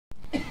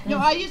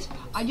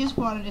I just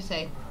wanted to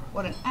say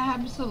what an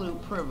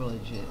absolute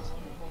privilege it is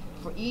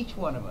for each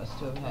one of us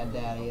to have had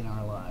Daddy in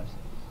our lives.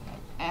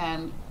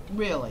 And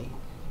really,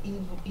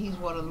 he's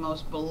one of the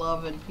most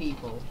beloved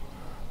people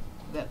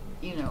that,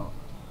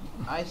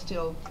 I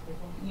still,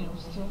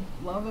 still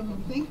love him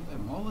and think of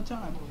him all the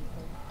time.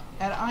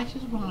 And I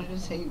just wanted to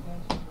say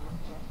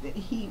that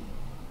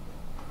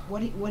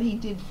what he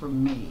did for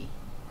me,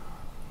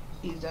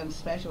 he's done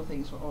special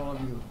things for all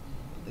of you.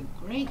 The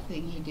great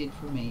thing he did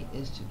for me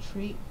is to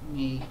treat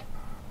me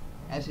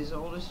as his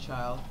oldest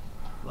child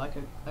like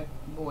a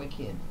boy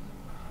kid.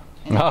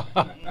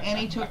 And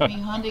he took me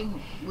hunting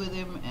with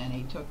him, and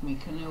he took me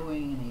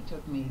canoeing, and he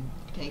took me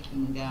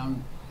taking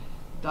down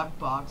duck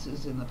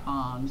boxes in the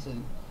ponds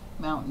and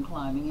mountain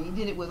climbing. And he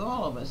did it with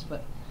all of us,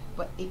 but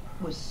it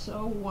was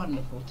so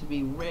wonderful to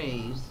be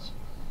raised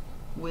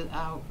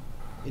without,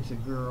 it's a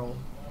girl.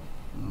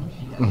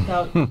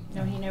 Without,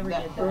 no, he never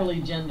did that.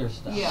 Early gender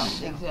stuff. Yeah,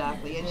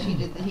 exactly. And he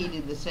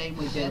did the same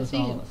with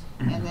Betsy.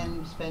 And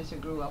then Spencer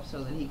grew up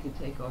so that he could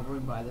take over,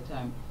 and by the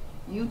time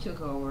you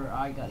took over,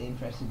 I got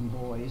interested in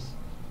boys.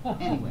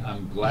 Anyway.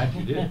 I'm glad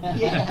you did.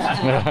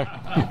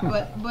 Yeah.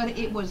 but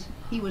he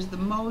was the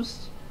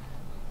most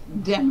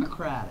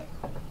democratic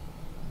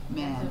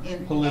man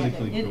in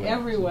politically in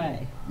every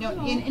way. No,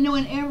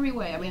 in every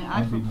way. I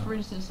mean, for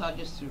instance, I'll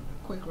just a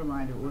quick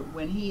reminder: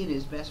 when he and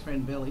his best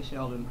friend Billy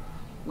Sheldon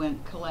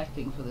went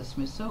collecting for the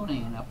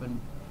Smithsonian up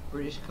in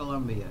British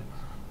Columbia,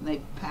 and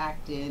they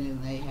packed in,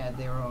 and they had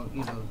their own,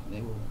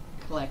 they were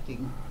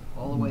collecting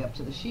all the way up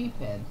to the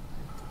sheephead,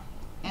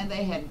 and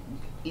they had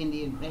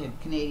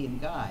Canadian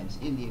guides,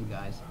 Indian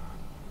guides,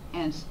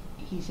 and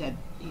he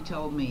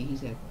told me,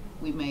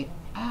 we made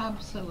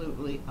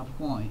absolutely a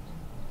point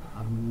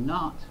of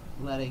not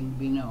letting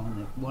be known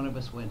that one of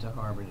us went to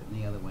Harvard and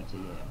the other went to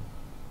Yale.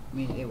 I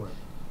mean,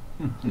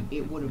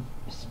 it would have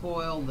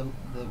spoiled the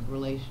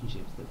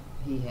relationships that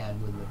he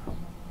had with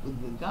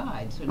the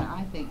guides. And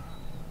I think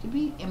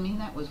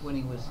that was when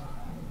he was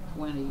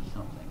 20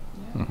 something.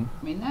 Yeah. Mm-hmm.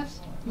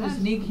 I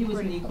mean, he was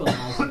an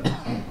equalizer.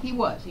 He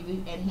was,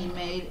 and he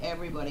made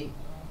everybody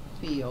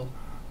feel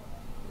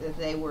that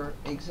they were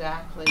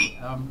exactly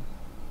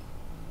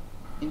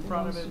in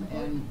front of him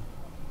and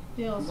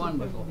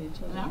wonderful.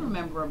 And I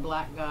remember a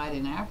black guide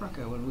in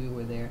Africa when we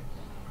were there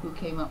who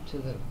came up to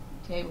the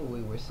table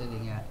we were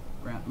sitting at.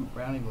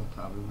 Brownieville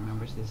probably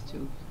remembers this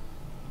too.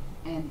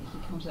 And he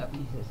comes up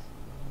and he says,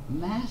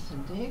 "Master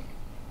Dick,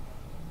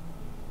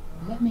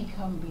 let me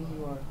come be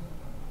your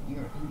he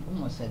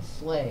almost said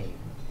slave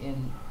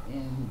in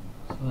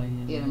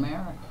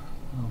America."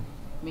 Oh.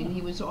 I mean,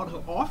 he was sort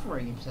of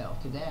offering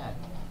himself to Dad.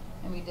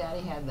 I mean,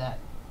 Daddy had that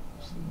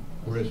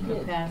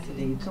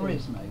capacity.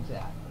 Charisma,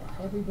 exactly.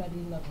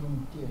 Everybody loved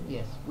him dearly.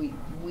 Yes, we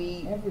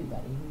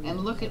everybody.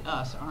 And look at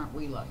us, aren't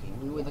we lucky?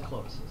 We were the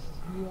closest.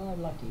 You are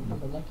lucky. You're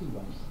the lucky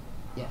ones.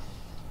 Yes.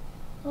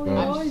 Well, he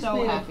always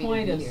made a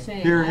point of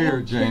saying, I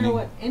don't care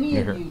what any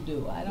of you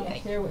do. I don't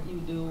care what you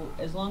do,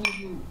 as long as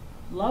you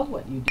love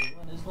what you do,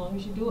 and as long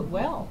as you do it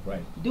well.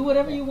 Right. Do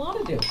whatever you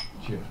want to do.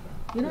 Sure.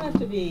 You don't have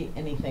to be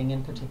anything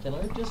in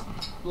particular. Just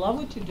love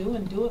what you do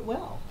and do it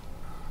well.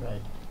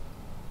 Right.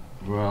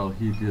 Well,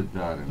 he did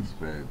that in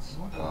spades.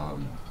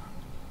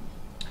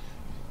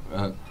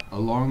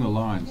 Along the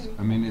lines,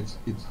 I mean,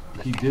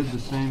 he did the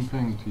same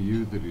thing to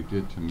you that he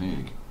did to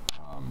me.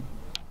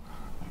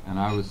 And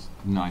I was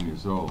 9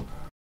 years old.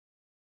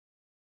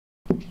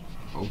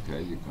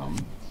 Okay, you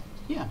coming?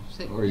 Yeah.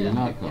 Or you're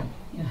not coming?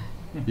 Yeah.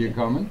 You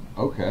coming?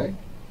 Okay.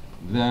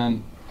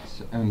 Then,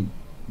 and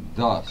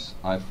thus,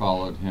 I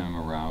followed him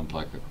around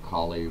like a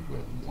collie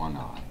with one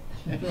eye.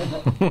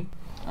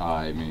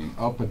 I mean,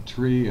 up a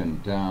tree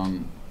and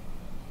down.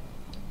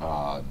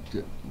 I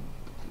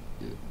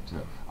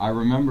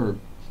remember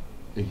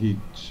he'd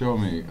show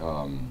me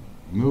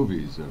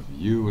movies of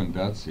you and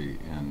Betsy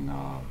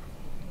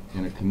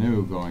in a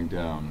canoe going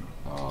down.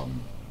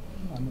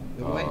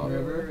 The White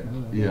River.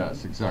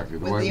 Yes, exactly.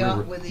 The with White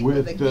River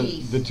with the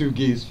geese. The two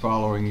geese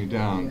following you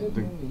down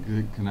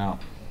the canal.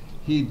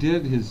 He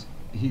did his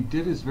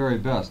very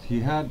best.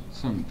 He had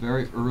some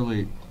very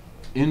early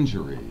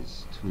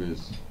injuries to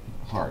his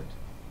heart.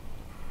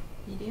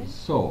 He did?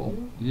 Soul,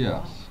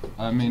 yes.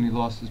 I mean, he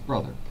lost his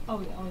brother.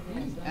 Oh,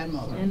 yes. And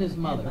mother. And his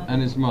mother.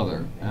 And his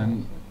mother,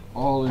 and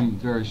all in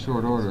very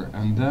short order.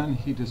 And then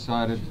he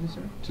decided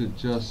to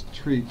just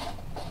treat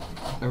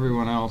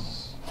everyone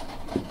else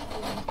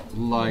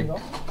like...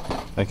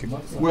 Thank you.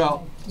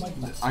 Well,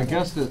 I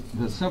guess that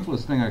the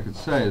simplest thing I could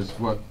say is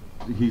what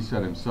he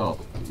said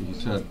himself. He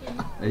said,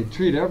 "They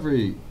treat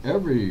every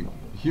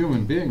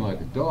human being like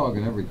a dog,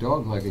 and every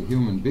dog like a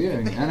human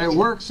being, and it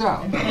works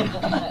out."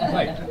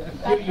 Right.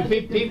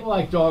 People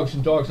like dogs,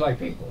 and dogs like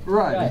people.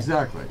 Right,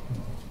 exactly.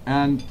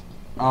 And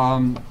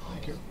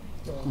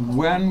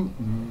when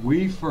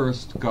we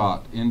first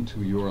got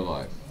into your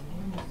life,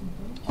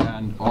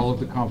 and all of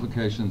the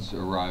complications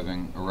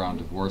arriving around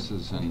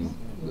divorces and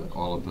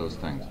all of those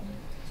things,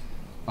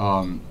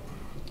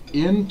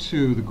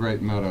 into the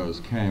Great Meadows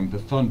came the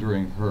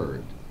thundering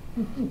herd.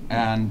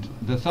 And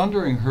the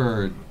thundering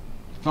herd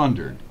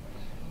thundered,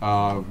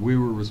 we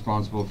were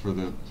responsible for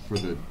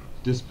the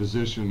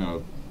disposition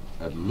of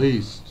at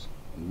least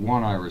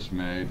one Irish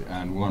maid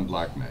and one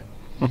black maid.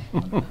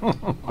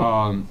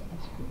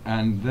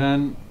 And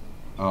then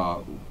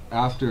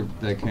after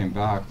they came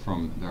back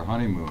from their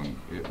honeymoon,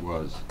 it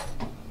was,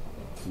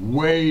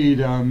 wait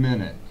a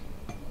minute.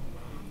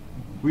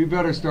 We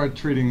better start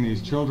treating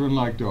these children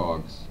like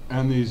dogs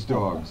and these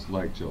dogs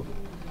like children.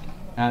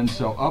 And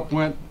so up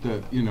went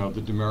the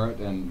demerit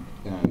and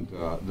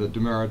the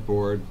demerit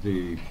board,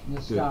 the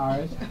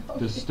stars.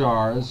 The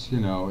stars,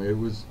 it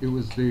was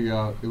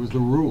the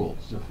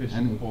rules. The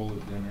fishing pole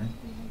at dinner.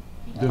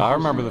 I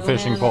remember the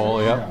fishing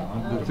pole, yeah.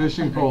 The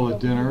fishing pole at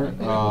dinner.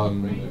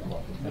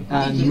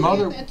 And Did you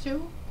mother. get that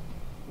too?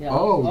 Yeah.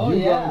 Oh,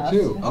 you got it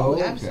too. Oh,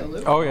 okay.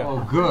 absolutely. Oh, yeah.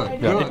 Oh, good. Yeah,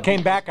 Good. it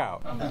came back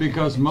out.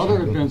 Because mother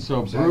had been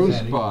so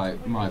bruised by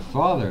my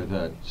father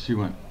that she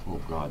went, oh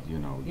God,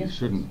 you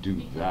shouldn't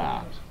do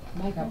that.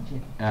 Mike up to.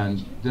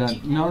 And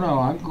then, no,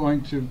 I'm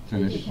going to You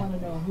finish. just want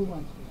to know who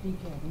wants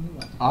decaf and who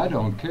wants. I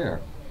don't care.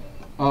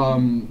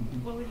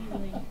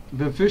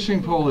 The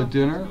fishing pole at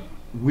dinner,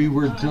 we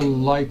were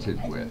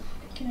delighted with.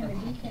 Can I have a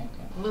decaf?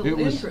 It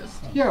was,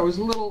 yeah, it was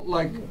a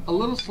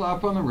little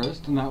slap on the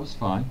wrist, and that was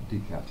fine.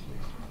 Decaf,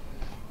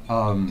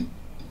 please.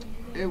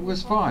 It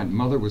was fine.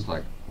 Mother was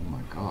like, oh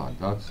my God,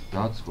 that's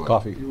what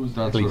Coffee,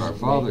 that's please. what our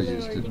father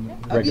used to do.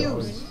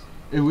 Abuse.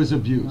 It was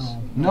abuse.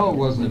 No, it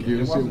wasn't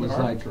abuse. It was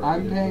like,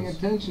 I'm paying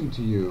attention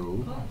to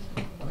you,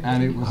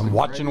 and it was. I'm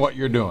watching what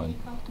you're doing.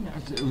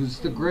 It was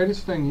the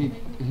greatest thing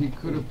he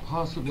could have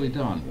possibly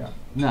done. Yeah.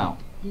 Now,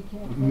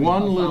 Decaf.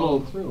 one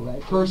little Through,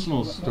 right?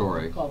 personal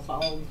story. Called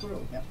following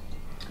through.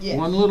 Yes.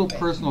 One little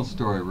personal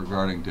story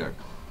regarding Dick.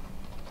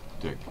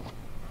 Dick,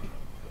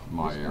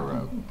 my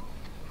era.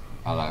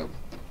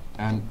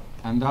 And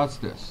that's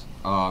this.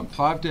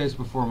 5 days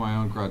before my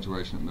own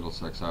graduation at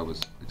Middlesex, I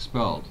was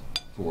expelled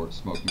for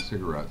smoking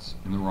cigarettes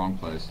in the wrong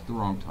place at the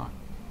wrong time.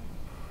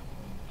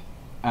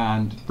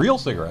 And Real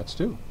cigarettes,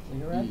 too.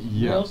 Cigarettes?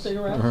 Yes. Real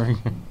cigarettes?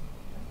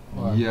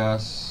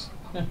 yes,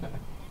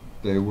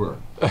 they were.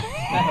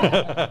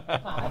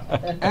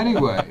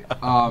 Anyway,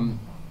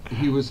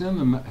 he was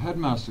in the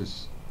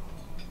headmaster's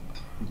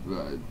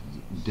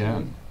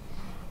den.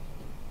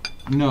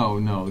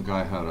 No, the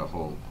guy had a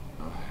whole,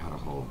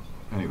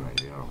 anyway,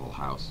 he had a whole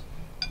house.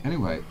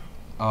 Anyway,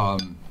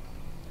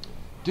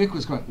 Dick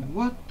was going,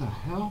 what the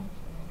hell?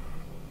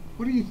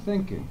 What are you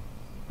thinking?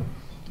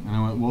 And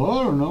I went, well,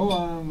 I don't know,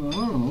 I don't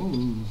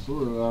know,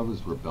 sort of, I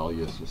was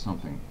rebellious or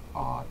something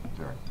odd,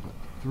 very. But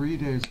 3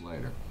 days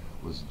later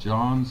was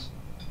John's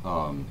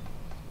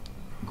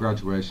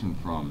graduation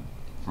from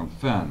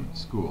Fenn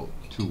School,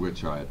 to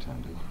which I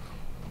attended,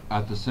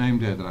 at the same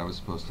day that I was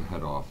supposed to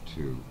head off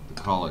to the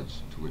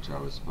college to which I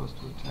was supposed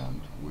to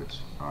attend, which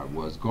I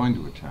was going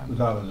to attend.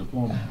 Without a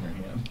diploma in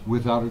your hand.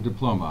 Without a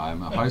diploma.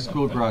 I'm a high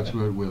school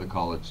graduate with a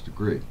college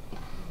degree.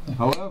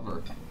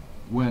 However,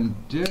 when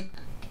Dick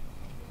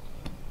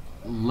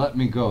let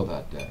me go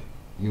that day,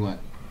 he went,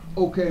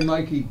 okay,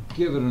 Mikey,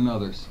 give it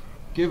another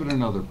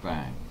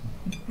bang.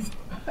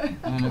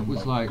 And it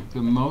was like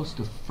the most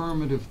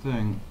affirmative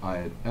thing I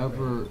had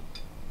ever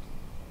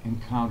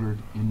encountered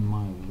in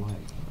my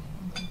life.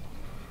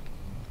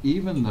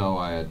 Even though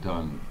I had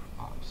done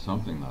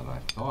something that I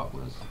thought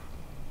was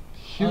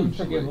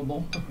hugely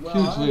Unforgivable.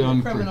 hugely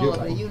The criminal of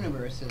the unforgivable.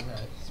 universe is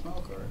a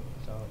smoker.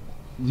 So.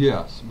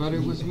 Yes, but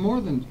it was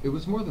more than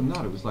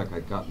that. It was like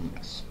I'd gotten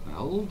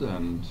expelled,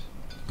 and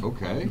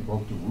okay. You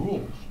broke the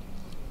rules.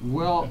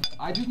 Well,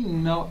 I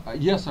didn't know.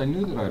 Yes, I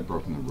knew that I had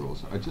broken the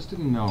rules. I just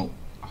didn't know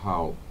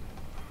how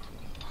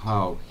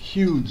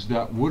huge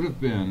that would have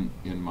been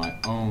in my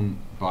own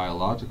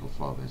biological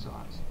father's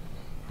eyes.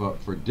 But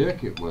for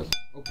Dick, it was,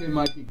 okay,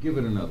 Mikey, give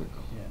it another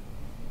go. Yeah.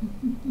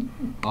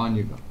 On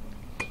you go.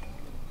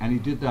 And he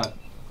did that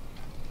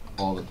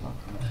all the time.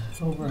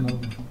 Over and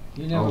over.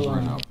 You never Over learn.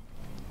 and over.